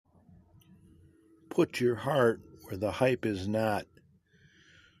Put your heart where the hype is not.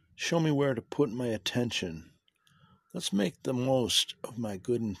 Show me where to put my attention. Let's make the most of my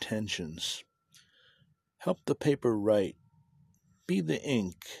good intentions. Help the paper write. Be the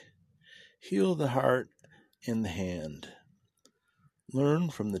ink. Heal the heart and the hand. Learn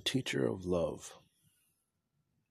from the teacher of love.